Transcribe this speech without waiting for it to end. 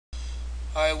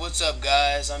Alright, what's up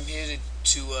guys? I'm here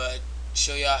to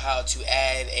show y'all how to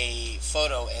add a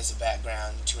photo as a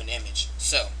background to an image.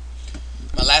 So,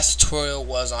 my last tutorial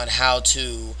was on how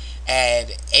to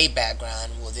add a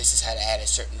background. Well, this is how to add a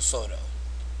certain photo.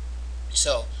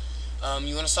 So,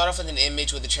 you want to start off with an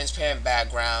image with a transparent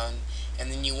background,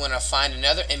 and then you want to find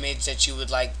another image that you would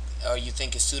like or you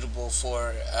think is suitable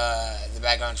for the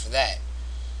background for that.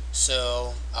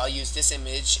 So, I'll use this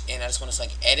image, and I just want to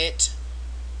select Edit,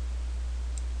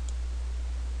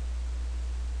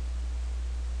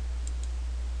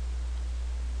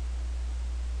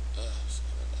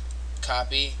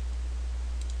 copy,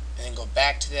 and then go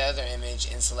back to the other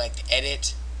image and select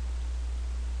Edit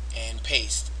and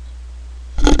paste.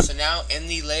 So now in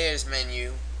the layers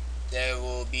menu there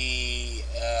will be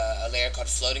a layer called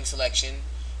floating selection.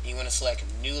 You want to select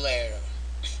new layer,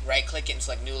 right click it and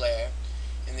select new layer,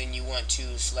 and then you want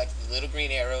to select the little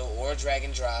green arrow or drag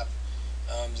and drop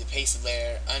the pasted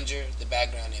layer under the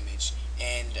background image,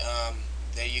 and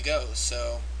there you go.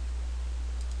 So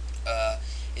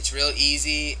it's real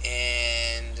easy,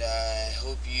 and I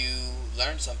hope you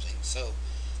learned something. So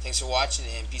thanks for watching,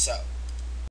 and peace out.